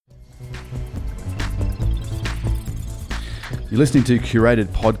You're listening to curated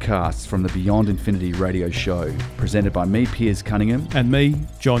podcasts from the Beyond Infinity radio show, presented by me, Piers Cunningham. And me,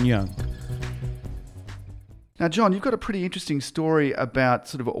 John Young. Now, John, you've got a pretty interesting story about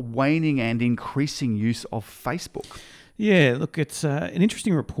sort of a waning and increasing use of Facebook. Yeah, look, it's an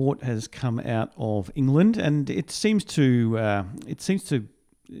interesting report has come out of England, and it seems to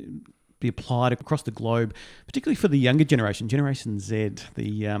be applied across the globe, particularly for the younger generation, Generation Z,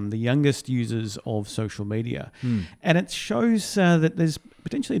 the youngest users of social media. And it shows that there's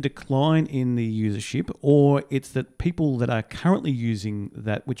potentially a decline in the usership, or it's that people that are currently using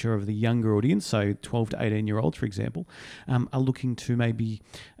that, which are of the younger audience, so 12 to 18-year-olds, for example, are looking to maybe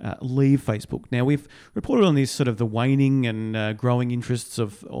leave Facebook. Now, we've reported on this sort of the waning and growing interests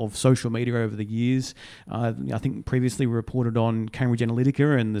of social media over the years. I think previously we reported on Cambridge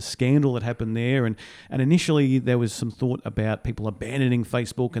Analytica and the scandal that happened there, and initially there was some thought about people abandoning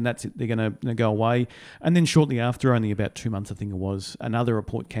Facebook and that's it, they're going to go away. And then shortly after, only about 2 months I think it was, another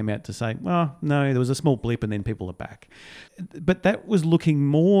report came out to say, oh, no, there was a small blip and then people are back. But that was looking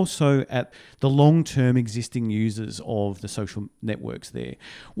more so at the long-term existing users of the social networks there.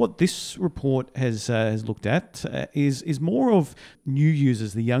 What this report has looked at is more of new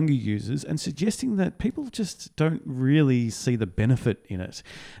users, the younger users, and suggesting that people just don't really see the benefit in it.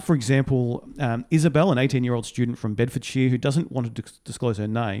 For example, Isabel, an 18-year-old student from Bedfordshire who doesn't want to disclose her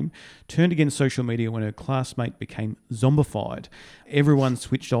name, turned against social media when her classmate became zombified. Everyone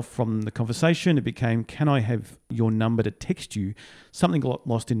switched off from the conversation. It became, can I have your number to text you? Something got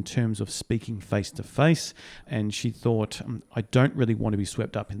lost in terms of speaking face-to-face, and she thought, I don't really want to be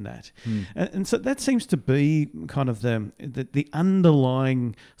swept up in that. And so that seems to be kind of the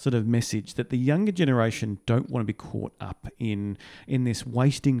underlying sort of message, that the younger generation don't want to be caught up in this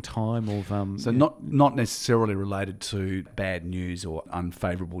wasting time of... So not necessarily related to bad news or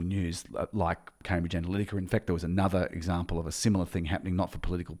unfavourable news like Cambridge Analytica. In fact, there was another example of a similar thing happening, not for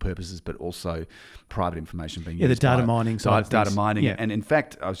political purposes, but also private information being used. The data mining side of data things. mining. Yeah. And in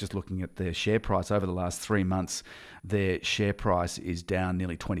fact, I was just looking at their share price over the last 3 months. Their share price is down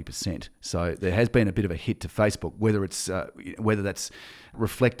nearly 20%. So there has been a bit of a hit to Facebook, whether that's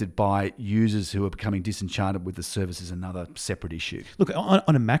reflected by users who are becoming disenchanted with the service is another separate issue. Look,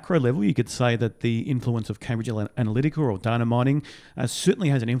 on a macro level, you could say that the influence of Cambridge Analytica or data mining certainly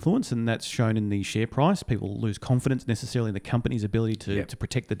has an influence, and that's shown in the share price. People lose confidence necessarily in the company's ability to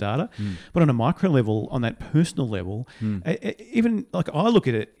protect the data. But on a micro level, on that personal level, even like I look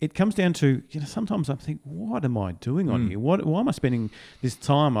at it, it comes down to, sometimes I think, what am I doing on here? Why am I spending this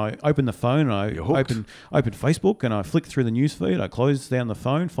time? I open the phone, I open Facebook, and I flick through the newsfeed. I close down the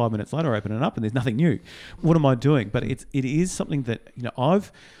phone. 5 minutes later, I open it up, and there's nothing new. What am I doing? But it is something that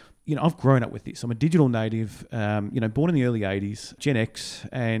I've grown up with this. I'm a digital native, born in the early 80s, Gen X,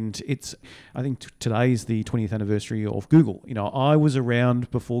 and I think today is the 20th anniversary of Google. I was around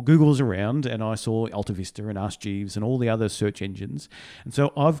before Google was around, and I saw AltaVista and Ask Jeeves and all the other search engines. And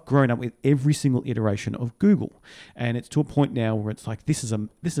so I've grown up with every single iteration of Google. And it's to a point now where it's like, this is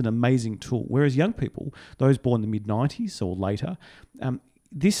an amazing tool. Whereas young people, those born in the mid-90s or later,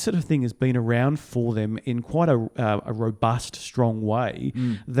 this sort of thing has been around for them in quite a robust, strong way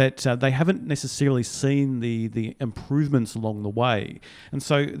that they haven't necessarily seen the improvements along the way, and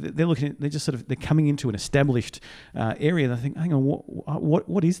so they're coming into an established area. They think, hang on,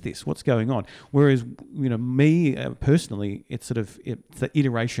 what is this? What's going on? Whereas me personally, it's the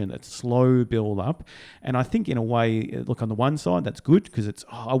iteration, that slow build up, and I think in a way, look, on the one side that's good because it's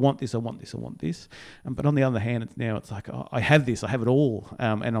I want this, but on the other hand, it's like I have this, I have it all.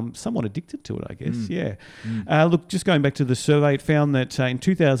 And I'm somewhat addicted to it, I guess. Look, just going back to the survey, it found that in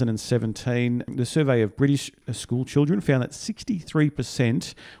 2017, the survey of British school children found that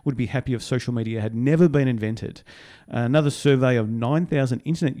 63% would be happy if social media had never been invented. Another survey of 9,000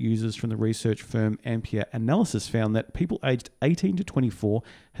 internet users from the research firm Ampere Analysis found that people aged 18 to 24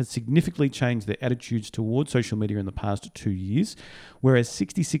 had significantly changed their attitudes towards social media in the past 2 years, whereas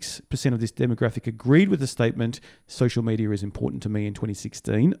 66% of this demographic agreed with the statement, social media is important to me in 2016.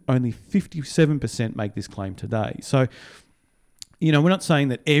 Only 57% make this claim today. So, we're not saying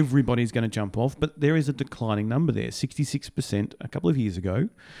that everybody's going to jump off, but there is a declining number there. 66% a couple of years ago,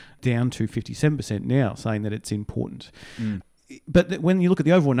 down to 57% now, saying that it's important. But when you look at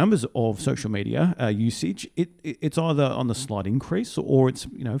the overall numbers of social media usage, it's either on the slight increase or it's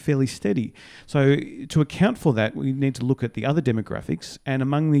fairly steady. So to account for that, we need to look at the other demographics. And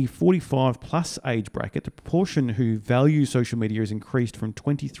among the 45 plus age bracket, the proportion who value social media has increased from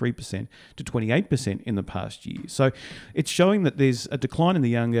 23% to 28% in the past year. So it's showing that there's a decline in the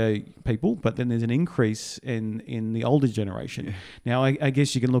younger people, but then there's an increase in the older generation. Yeah. Now, I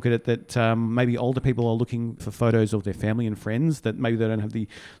guess you can look at it that maybe older people are looking for photos of their family and friends, friends that maybe they don't have the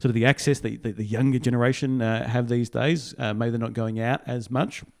sort of the access the younger generation have these days. Maybe they're not going out as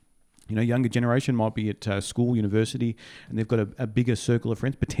much. You know, younger generation might be at school, university, and they've got a bigger circle of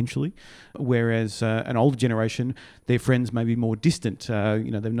friends potentially, whereas an older generation, their friends may be more distant.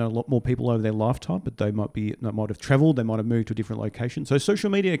 You know, they've known a lot more people over their lifetime, but they might have travelled, they might have moved to a different location. So social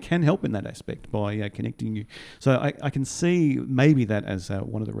media can help in that aspect by connecting you. So I can see maybe that as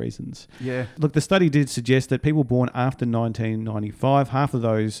one of the reasons. Yeah. Look, the study did suggest that people born after 1995, half of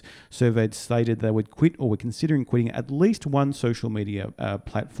those surveyed stated they would quit or were considering quitting at least one social media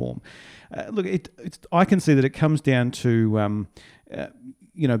platform. Look, I can see that it comes down to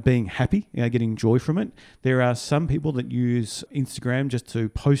being happy, getting joy from it. There are some people that use Instagram just to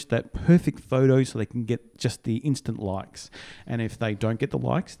post that perfect photo so they can get just the instant likes. And if they don't get the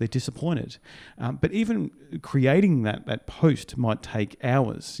likes, they're disappointed. But even creating that post might take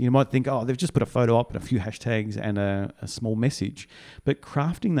hours. You might think, they've just put a photo up and a few hashtags and a small message. But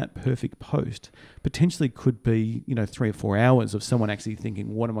crafting that perfect post potentially could be, 3 or 4 hours of someone actually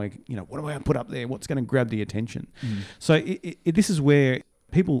thinking, what am I going to put up there? What's going to grab the attention? So this is where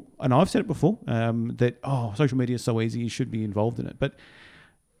people, and I've said it before, that, social media is so easy, you should be involved in it. But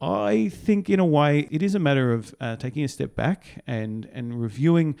I think in a way it is a matter of taking a step back and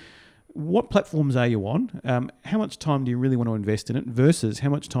reviewing what platforms are you on, how much time do you really want to invest in it versus how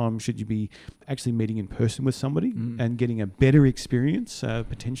much time should you be actually meeting in person with somebody and getting a better experience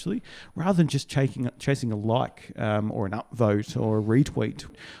potentially, rather than just chasing a like or an upvote or a retweet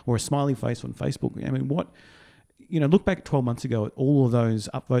or a smiley face on Facebook. I mean, look back 12 months ago at all of those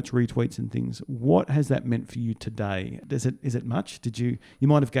upvotes, retweets and things. What has that meant for you today? Is it much? You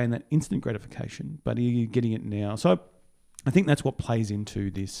might have gained that instant gratification, but are you getting it now? So I think that's what plays into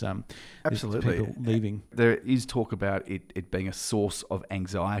this. Absolutely. This people leaving. There is talk about it being a source of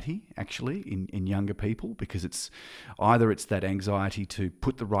anxiety, actually, in younger people, because it's that anxiety to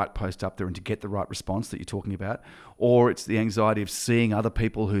put the right post up there and to get the right response that you're talking about, or it's the anxiety of seeing other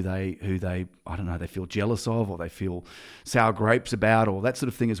people who they I don't know, they feel jealous of, or they feel sour grapes about, or that sort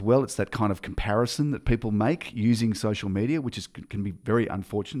of thing as well. It's that kind of comparison that people make using social media, which can be very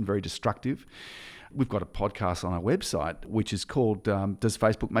unfortunate, very destructive. We've got a podcast on our website which is called "Does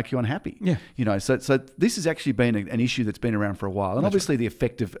Facebook Make You Unhappy?" Yeah, So this has actually been an issue that's been around for a while, and obviously the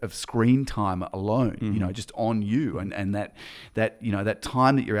effect of screen time alone, just on you, and that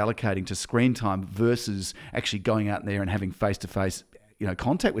time that you're allocating to screen time versus actually going out there and having face-to-face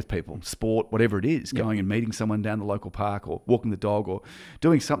contact with people, sport, whatever it is, going and meeting someone down the local park or walking the dog or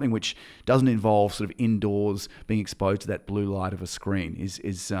doing something which doesn't involve sort of indoors being exposed to that blue light of a screen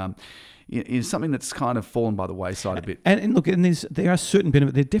is something that's kind of fallen by the wayside a bit. And look, there are certain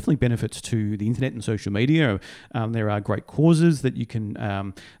benefits. There are definitely benefits to the internet and social media. There are great causes that you can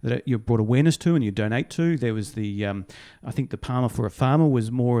that you've brought awareness to and you donate to. There was I think the Palmer for a Farmer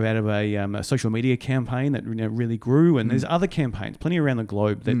was more out of a social media campaign that really grew. And there's other campaigns, plenty around the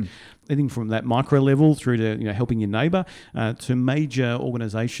globe that. Anything from that micro level through to helping your neighbour to major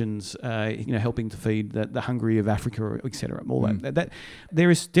organisations helping to feed the hungry of Africa, etc. All that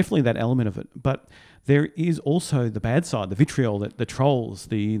there is definitely that element of it, but there is also the bad side, the vitriol, the trolls,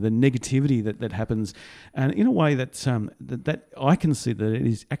 the negativity that happens, and in a way that I can see that it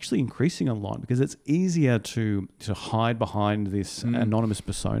is actually increasing online because it's easier to hide behind this anonymous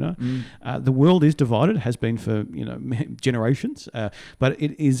persona. The world is divided, has been for generations, but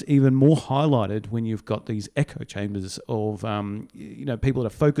it is even more highlighted when you've got these echo chambers of people that are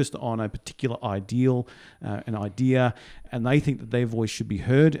focused on a particular ideal, an idea, and they think that their voice should be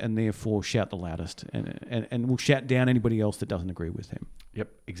heard and therefore shout the loudest and will shout down anybody else that doesn't agree with them. Yep,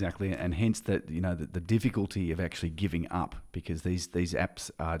 exactly, and hence that the difficulty of actually giving up, because these apps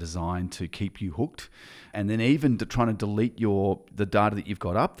are designed to keep you hooked, and then even trying to delete the data that you've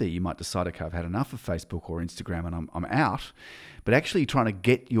got up there, you might decide, okay, I've had enough of Facebook or Instagram and I'm out. But actually trying to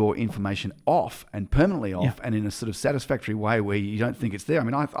get your information off and permanently off, and in a sort of satisfactory way where you don't think it's there. I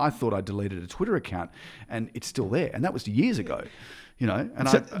mean, I thought I deleted a Twitter account and it's still there, and that was years ago. And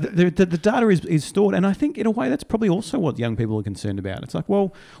so the data is stored, and I think in a way that's probably also what young people are concerned about. It's like,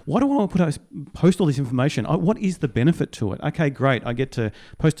 well, why do I want to post all this information? What is the benefit to it? Okay, great, I get to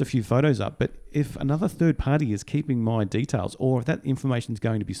post a few photos up, but if another third party is keeping my details, or if that information is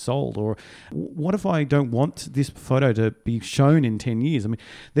going to be sold, or what if I don't want this photo to be shown in 10 years? I mean,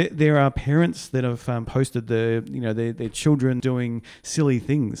 there are parents that have posted their children doing silly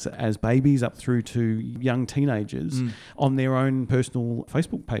things as babies up through to young teenagers on their own personal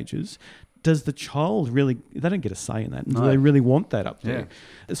Facebook pages, does the child really, they don't get a say in that. No. Do they really want that up there?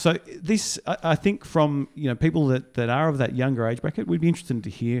 Yeah. So this, I think from people that are of that younger age bracket, we'd be interested to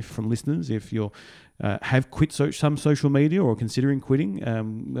hear from listeners if you're have quit some social media or considering quitting,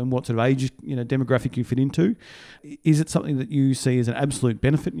 and what sort of age demographic you fit into. Is it something that you see as an absolute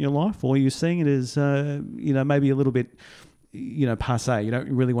benefit in your life, or are you seeing it as maybe a little bit passe? You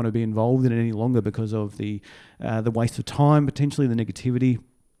don't really want to be involved in it any longer because of the waste of time, potentially the negativity,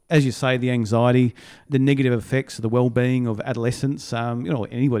 as you say, the anxiety, the negative effects of the well-being of adolescents,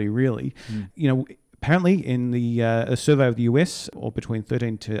 anybody really. Apparently, in a survey of the US, or between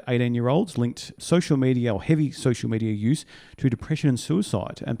 13 to 18-year-olds, linked social media or heavy social media use to depression and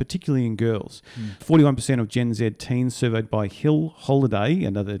suicide, and particularly in girls. 41% of Gen Z teens surveyed by Hill Holiday,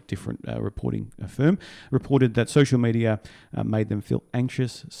 another different reporting firm, reported that social media made them feel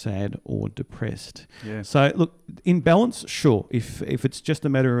anxious, sad, or depressed. Yeah. So, look, in balance, sure. If it's just a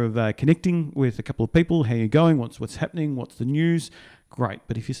matter of connecting with a couple of people, how you're going, what's happening, what's the news, great.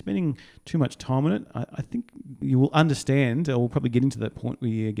 But if you're spending too much time on it, I think you will understand, or we'll probably get into that point where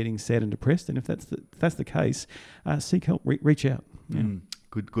you're getting sad and depressed. And if that's the case, seek help, reach out. Yeah.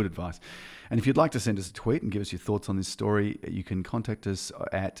 Good advice. And if you'd like to send us a tweet and give us your thoughts on this story, you can contact us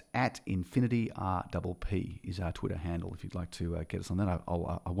at InfinityRPP is our Twitter handle. If you'd like to get us on that,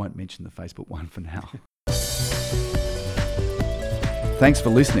 I won't mention the Facebook one for now. Thanks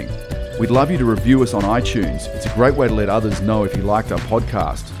for listening. We'd love you to review us on iTunes. It's a great way to let others know if you liked our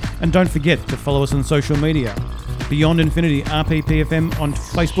podcast. And don't forget to follow us on social media. Beyond Infinity RPPFM on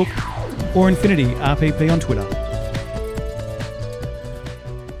Facebook, or Infinity RPP on Twitter.